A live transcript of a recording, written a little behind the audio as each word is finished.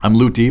I'm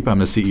Lou Deep. I'm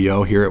the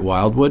CEO here at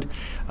Wildwood.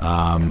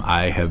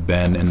 I have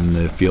been in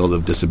the field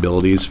of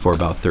disabilities for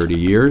about 30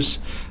 years.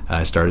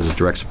 I started as a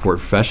direct support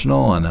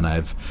professional, and then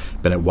I've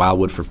been at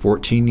Wildwood for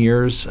 14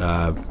 years.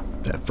 At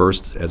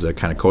first as a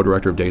kind of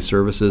co-director of day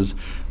services,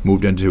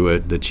 moved into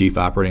the chief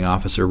operating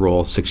officer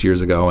role 6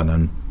 years ago, and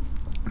then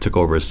took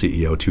over as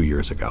CEO 2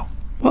 years ago.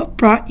 What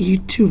brought you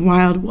to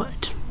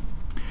Wildwood?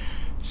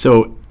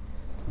 So,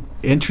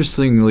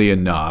 interestingly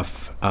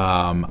enough,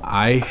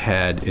 I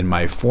had, in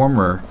my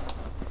former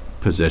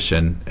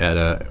position at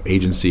an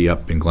agency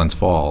up in Glens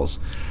Falls,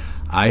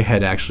 I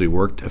had actually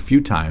worked a few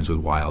times with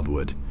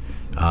Wildwood,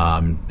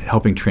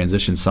 helping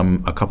transition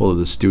a couple of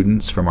the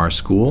students from our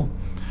school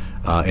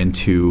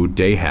into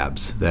day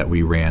habs that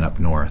we ran up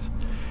north.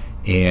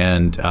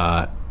 And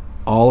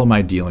all of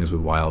my dealings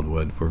with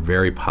Wildwood were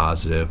very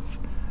positive.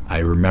 I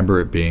remember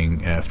it being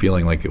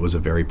feeling like it was a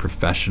very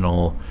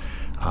professional,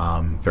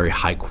 very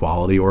high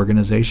quality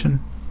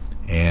organization.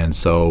 And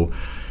so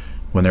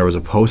when there was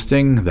a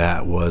posting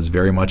that was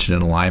very much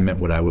in alignment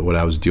with what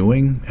I was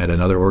doing at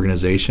another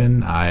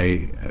organization,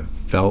 I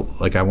felt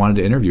like I wanted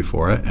to interview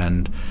for it,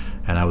 and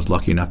I was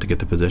lucky enough to get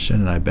the position,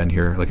 and I've been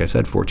here, like I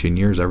said, 14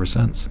 years ever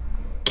since.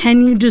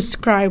 Can you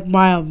describe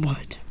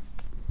Wildwood?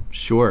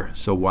 Sure.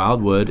 So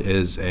Wildwood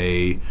is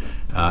a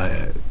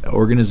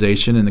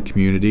organization in the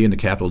community in the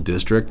Capital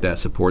District that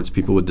supports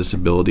people with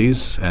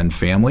disabilities and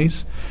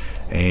families.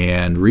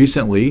 And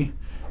recently,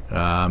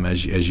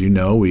 as you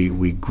know,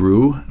 we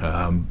grew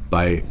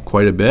by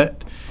quite a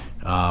bit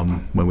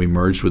when we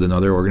merged with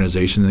another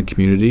organization in the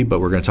community, but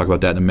we're going to talk about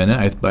that in a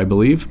minute, I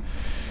believe.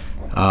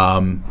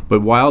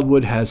 But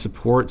Wildwood has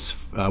supports.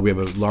 We have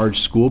a large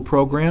school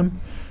program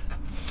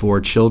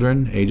for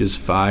children ages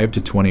 5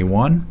 to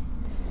 21.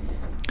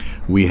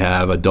 We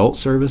have adult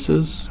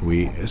services.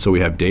 So we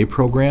have day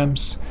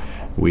programs.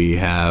 We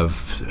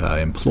have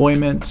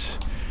employment.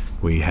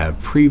 We have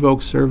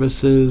pre-voc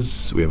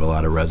services. We have a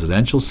lot of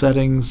residential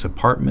settings,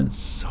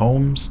 apartments,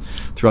 homes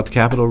throughout the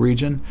Capital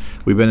Region.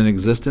 We've been in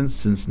existence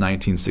since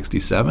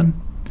 1967.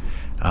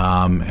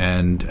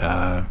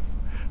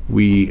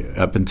 We,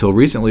 up until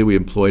recently, we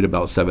employed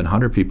about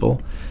 700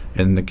 people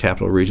in the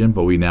Capital Region,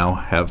 but we now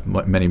have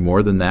many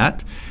more than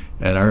that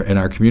in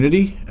our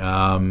community. We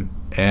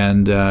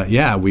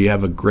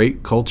have a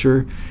great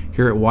culture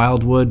here at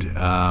Wildwood.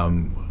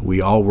 We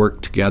all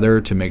work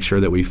together to make sure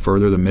that we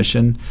further the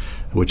mission,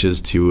 which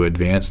is to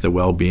advance the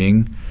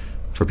well-being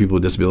for people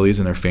with disabilities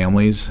and their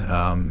families.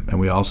 And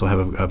we also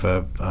have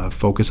a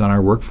focus on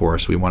our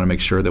workforce. We want to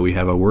make sure that we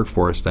have a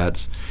workforce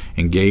that's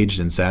engaged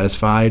and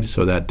satisfied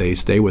so that they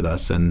stay with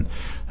us, and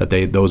that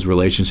those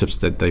relationships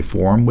that they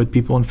form with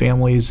people and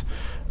families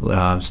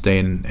stay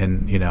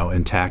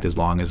intact as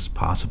long as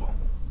possible.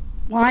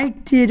 Why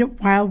did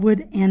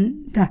Wildwood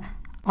and the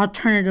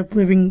Alternative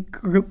Living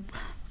Group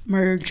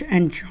merge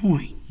and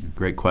join?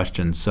 Great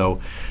question.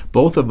 So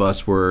both of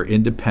us were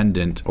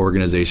independent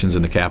organizations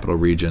in the Capital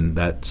Region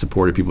that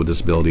supported people with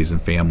disabilities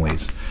and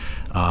families.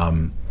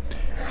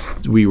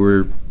 We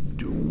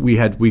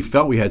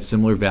felt we had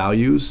similar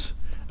values.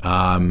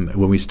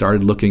 When we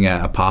started looking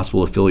at a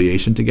possible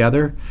affiliation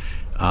together,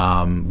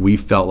 we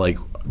felt like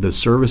the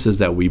services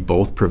that we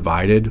both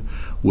provided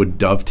would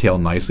dovetail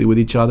nicely with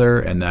each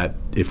other, and that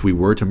if we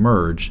were to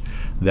merge,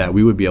 that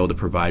we would be able to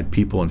provide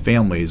people and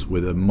families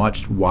with a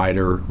much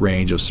wider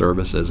range of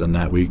services, and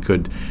that we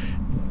could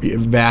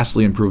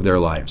vastly improve their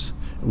lives,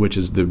 which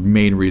is the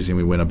main reason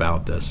we went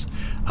about this.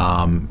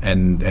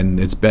 And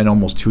it's been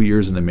almost 2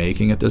 years in the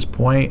making at this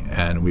point,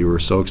 and we were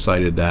so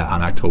excited that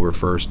on October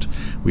 1st,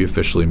 we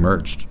officially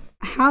merged.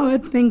 How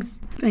have things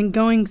been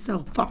going so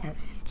far?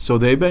 So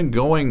they've been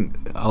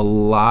going a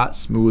lot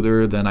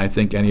smoother than I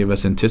think any of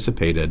us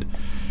anticipated.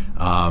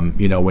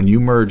 When you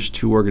merge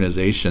two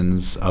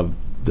organizations of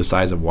the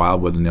size of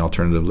Wildwood and the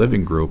Alternative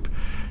Living Group,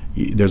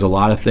 there's a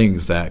lot of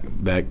things that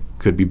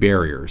could be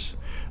barriers.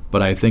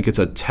 But I think it's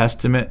a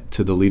testament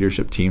to the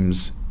leadership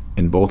teams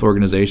in both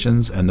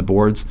organizations and the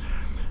boards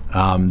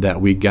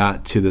that we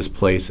got to this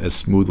place as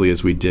smoothly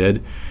as we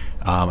did.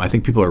 I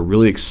think people are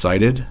really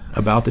excited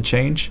about the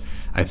change.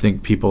 I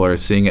think people are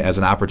seeing it as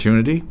an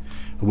opportunity,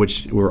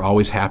 which we're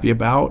always happy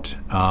about.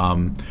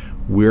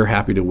 We're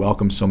happy to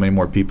welcome so many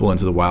more people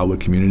into the Wildwood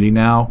community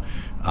now,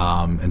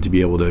 and to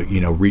be able to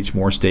reach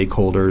more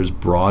stakeholders,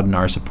 broaden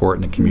our support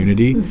in the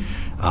community.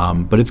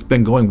 But it's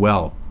been going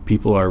well.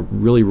 People are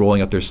really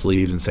rolling up their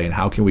sleeves and saying,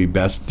 how can we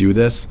best do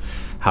this?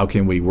 How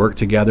can we work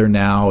together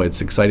now?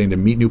 It's exciting to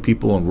meet new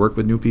people and work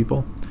with new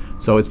people.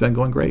 So it's been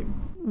going great.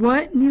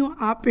 What new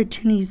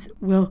opportunities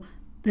will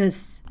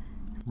this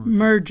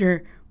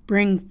merger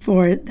bring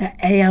for the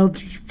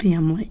ALG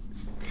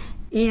families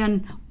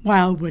and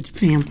Wildwood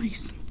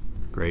families?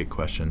 Great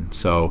question.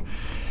 So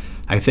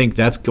I think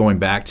that's going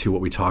back to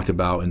what we talked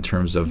about in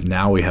terms of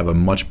now we have a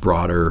much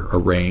broader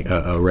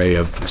array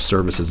of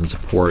services and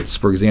supports.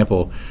 For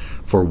example,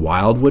 for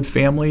Wildwood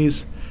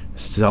families,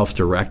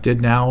 self-directed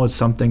now is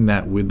something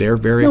that they're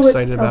very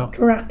excited about.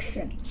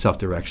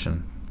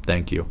 Self-direction.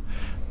 Thank you.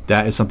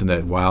 That is something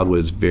that Wildwood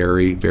is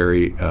very,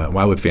 very,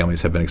 Wildwood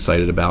families have been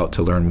excited about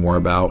to learn more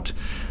about.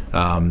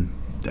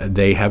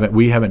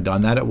 we haven't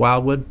done that at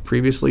Wildwood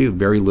previously,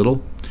 very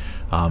little.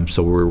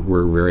 So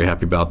we're very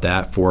happy about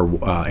that. For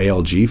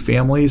ALG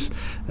families,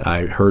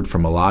 I heard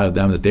from a lot of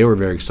them that they were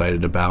very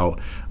excited about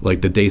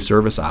like the day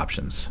service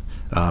options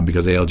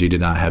because ALG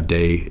did not have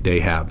day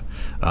hab,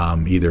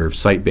 either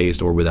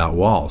site-based or without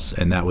walls,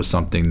 and that was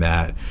something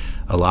that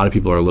a lot of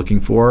people are looking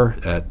for.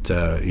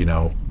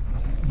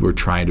 We're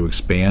trying to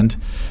expand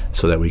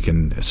so that we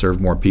can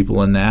serve more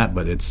people in that,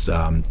 but it's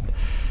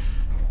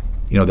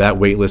that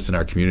wait list in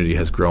our community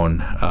has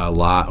grown a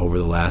lot over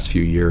the last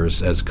few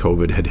years as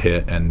COVID had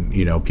hit, and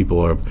people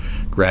are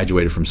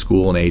graduated from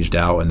school and aged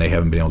out, and they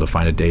haven't been able to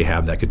find a day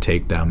hab that could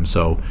take them.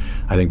 So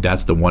I think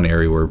that's the one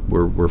area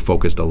we're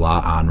focused a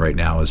lot on right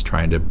now, is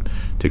trying to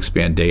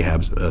expand day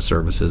hab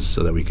services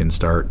so that we can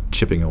start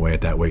chipping away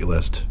at that wait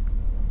list.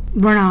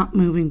 We're not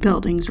moving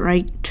buildings,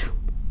 right?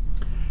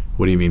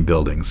 What do you mean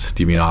buildings?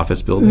 Do you mean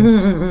office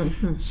buildings?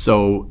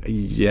 So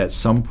yeah, at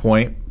some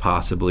point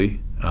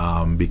possibly.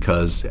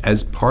 Because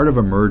as part of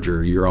a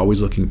merger, you're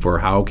always looking for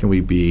how can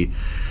we be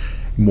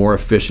more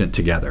efficient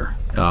together.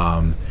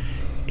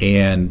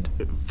 And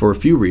for a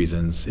few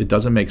reasons, it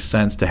doesn't make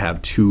sense to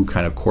have two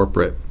kind of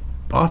corporate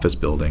office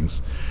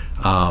buildings.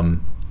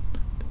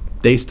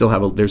 There's still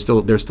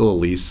a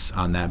lease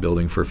on that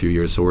building for a few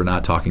years, so we're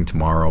not talking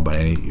tomorrow by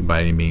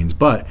any means.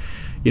 But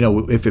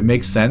if it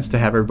makes sense to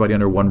have everybody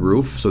under one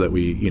roof so that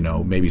we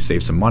maybe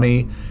save some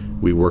money,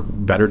 we work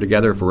better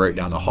together if we're right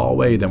down the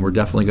hallway, then we're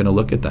definitely going to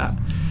look at that.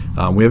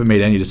 We haven't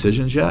made any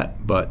decisions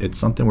yet, but it's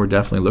something we're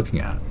definitely looking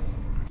at.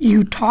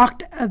 You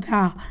talked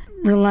about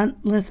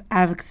relentless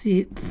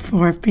advocacy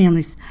for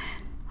families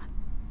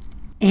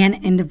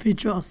and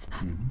individuals.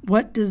 Mm-hmm.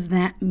 What does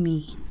that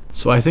mean?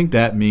 So I think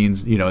that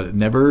means,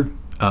 never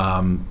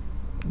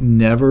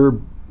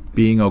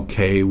being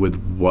okay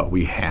with what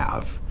we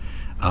have.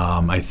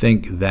 I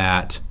think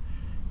that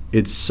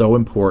it's so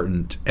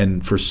important,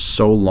 and for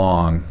so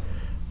long,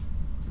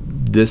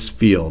 this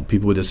field,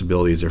 people with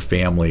disabilities, their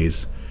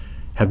families,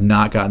 have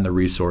not gotten the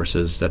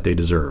resources that they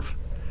deserve.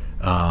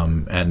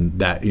 And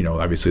that,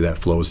 obviously that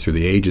flows through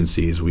the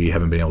agencies. We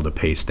haven't been able to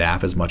pay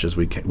staff as much as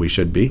we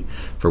should be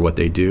for what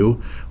they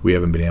do. We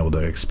haven't been able to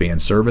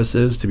expand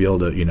services to be able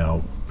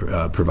to,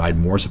 provide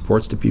more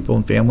supports to people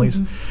and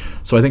families.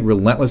 Mm-hmm. So I think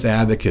relentless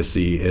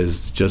advocacy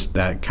is just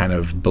that kind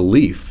of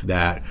belief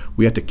that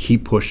we have to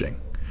keep pushing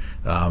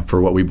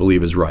for what we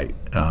believe is right,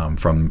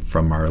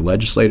 from our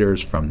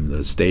legislators, from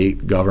the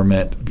state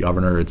government,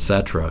 governor, et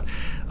cetera,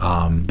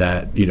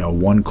 that,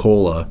 one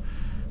COLA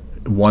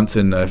once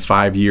in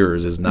 5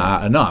 years is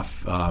not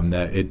enough. One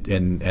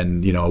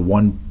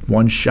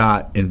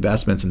shot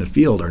investments in the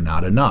field are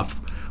not enough.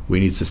 We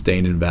need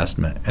sustained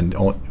investment, and the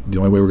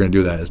only way we're going to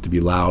do that is to be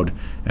loud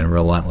and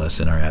relentless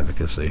in our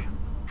advocacy.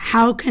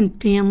 How can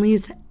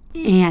families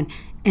and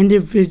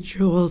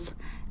individuals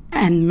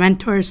and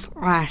mentors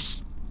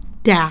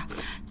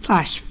 /staff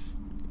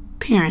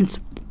 /parents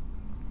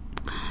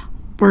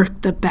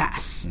work the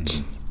best?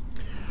 Mm-hmm.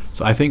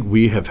 So I think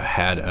we have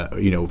had,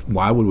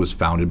 Wildwood was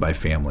founded by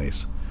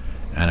families,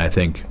 and I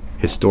think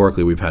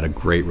historically we've had a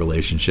great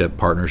relationship,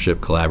 partnership,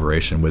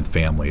 collaboration with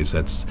families.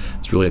 It's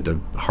really at the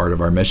heart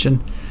of our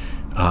mission.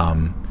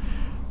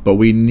 But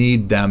we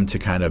need them to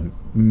kind of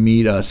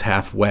meet us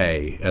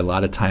halfway. A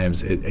lot of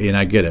times, and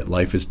I get it,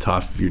 life is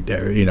tough.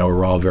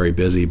 We're all very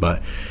busy,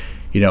 but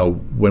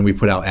when we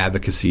put out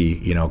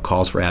advocacy,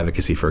 calls for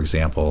advocacy, for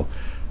example,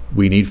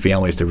 we need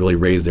families to really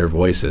raise their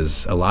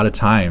voices. A lot of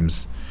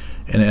times.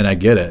 And I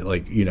get it,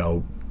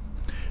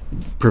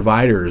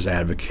 providers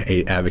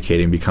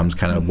advocating becomes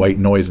kind of white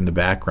noise in the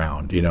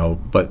background,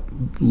 but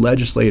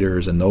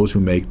legislators and those who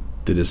make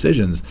the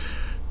decisions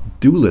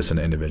do listen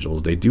to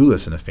individuals, they do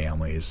listen to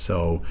families.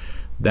 So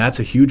that's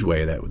a huge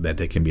way that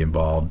they can be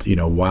involved.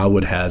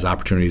 Wildwood has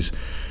opportunities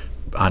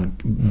on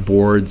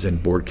boards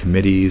and board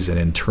committees and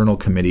internal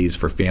committees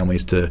for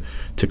families to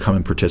come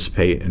and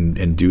participate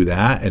and do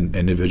that, and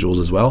individuals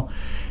as well.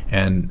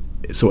 And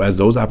so as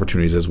those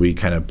opportunities, as we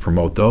kind of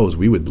promote those,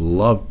 we would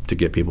love to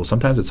get people.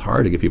 Sometimes it's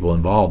hard to get people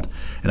involved,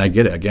 and I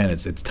get it. Again,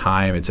 it's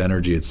time, it's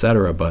energy, et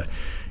cetera. But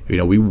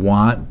we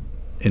want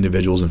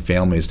individuals and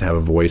families to have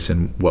a voice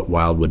in what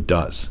Wildwood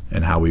does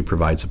and how we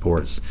provide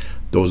supports.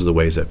 Those are the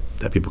ways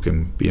that people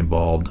can be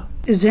involved.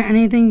 Is there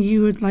anything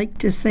you would like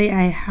to say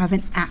I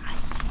haven't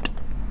asked?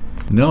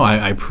 No,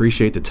 I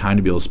appreciate the time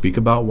to be able to speak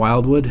about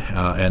Wildwood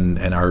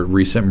and our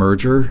recent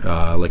merger.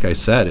 Like I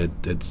said,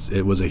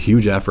 it was a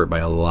huge effort by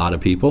a lot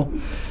of people.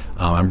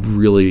 I'm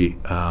really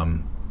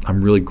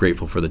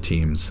grateful for the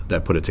teams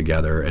that put it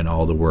together and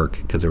all the work,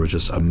 because there was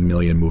just a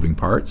million moving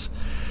parts.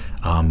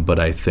 But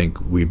I think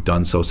we've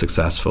done so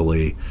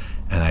successfully,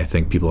 and I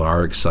think people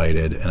are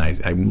excited. And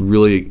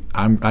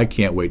I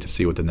can't wait to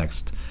see what the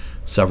next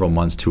several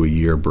months to a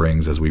year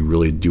brings as we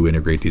really do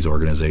integrate these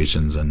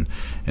organizations and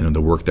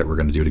the work that we're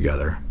going to do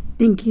together.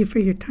 Thank you for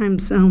your time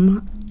so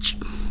much.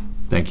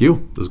 Thank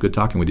you. It was good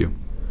talking with you.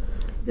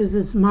 This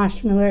is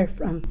Mosh Miller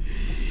from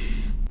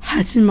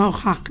Hudson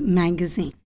Mohawk Magazine.